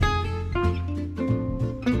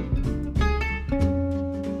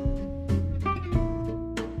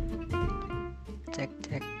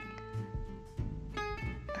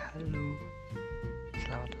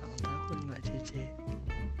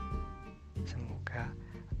Semoga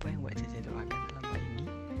apa yang Mbak Jaja doakan selama ini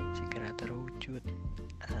segera terwujud.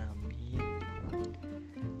 Amin.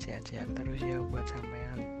 Sehat-sehat terus ya buat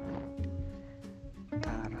sampean.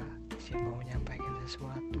 Tara, izin mau menyampaikan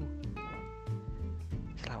sesuatu.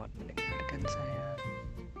 Selamat mendengarkan sayang.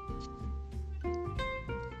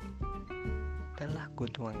 Telah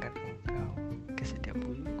kutuangkan engkau ke setiap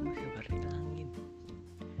buluku seperti angin,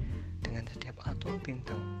 dengan setiap atom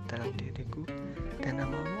bintang dalam diriku, dan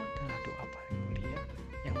namamu adalah doa paling mulia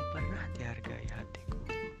yang pernah dihargai hatiku.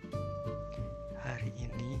 Hari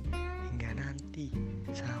ini hingga nanti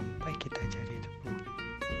sampai kita jadi tebu,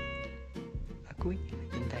 aku ingin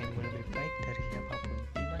mencintaimu lebih baik dari siapapun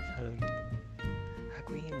di masa lalu.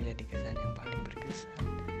 Aku ingin menjadi kesan yang paling berkesan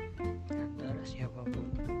antara siapapun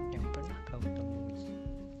yang pernah kau temui.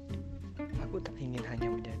 Aku tak ingin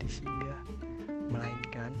hanya menjadi singgah,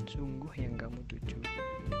 melainkan sungguh yang kamu tuju.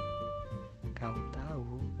 Kau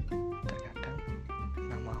tahu, terkadang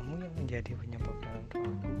namamu yang menjadi penyebab dalam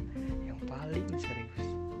doaku yang paling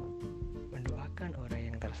serius. Mendoakan orang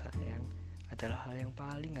yang tersayang adalah hal yang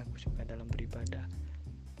paling aku suka dalam beribadah.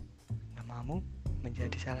 Namamu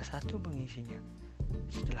menjadi salah satu pengisinya.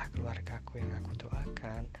 Setelah keluargaku yang aku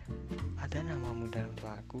doakan, ada namamu dalam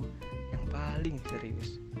doaku yang paling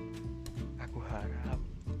serius. Aku harap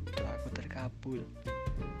doaku terkabul.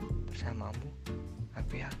 Bersamamu,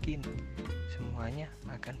 aku yakin semuanya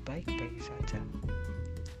akan baik-baik saja.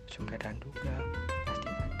 Suka dan duka pasti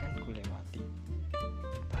akan kulewati.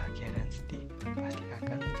 Bahagia dan sedih pasti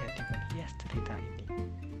akan menjadi penghias cerita ini.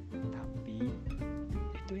 Tapi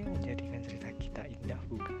itu yang menjadikan cerita kita indah,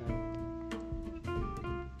 bukan?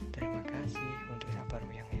 Terima kasih untuk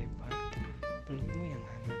sabarmu yang hebat, pelukmu yang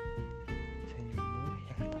hangat, senyummu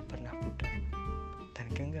yang tak pernah pudar, dan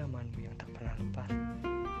genggamanmu yang tak pernah lepas.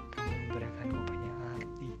 Kamu memberikanku banyak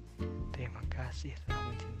arti. Terima kasih telah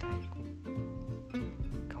mencintaiku.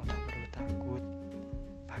 Kau tak perlu takut.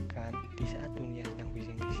 Bahkan di saat dunia sedang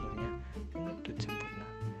bising-bisingnya menuntut sempurna,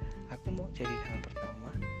 aku mau jadi tangan pertama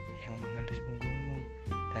yang mengelus punggungmu,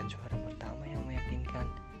 dan suara pertama yang meyakinkan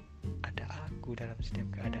ada aku dalam setiap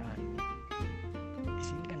keadaanmu.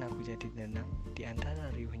 Izinkan aku jadi tenang di antara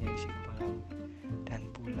riuhnya isi kepalamu, dan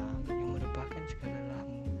pulang yang merebahkan segala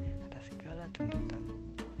lelahmu atas segala tuntutanmu.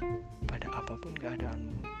 Pada apapun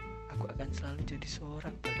keadaanmu, aku akan selalu jadi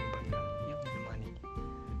seorang paling bangga yang menemani.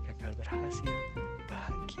 Gagal berhasil,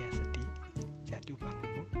 bahagia sedih, jatuh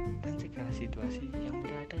bangunmu, dan segala situasi yang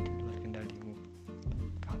berada di luar kendalimu.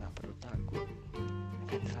 Kau tak perlu takut,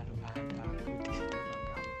 akan selalu ada aku di setiap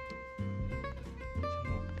langkahmu.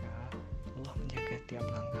 Semoga Allah menjaga setiap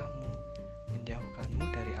langkahmu, menjauhkanmu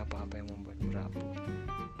dari apa-apa yang membuatmu rapuh,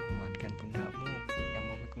 menguatkan pundakmu yang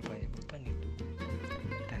memikul banyak beban itu.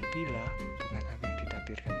 Dan bila bukan aku yang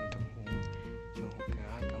ditakdirkan untukmu, semoga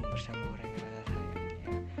kamu bersama orang yang rasa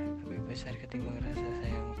sayangnya lebih besar ketimbang rasa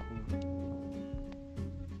sayangku.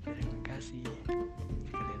 Terima kasih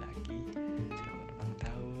sekali lagi. Selamat ulang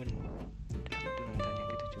tahun. Selamat ulang tahun yang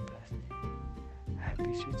ke-17.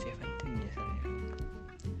 Happy sweet 17 ya sayang.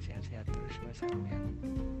 Sehat-sehat terus buat sampean.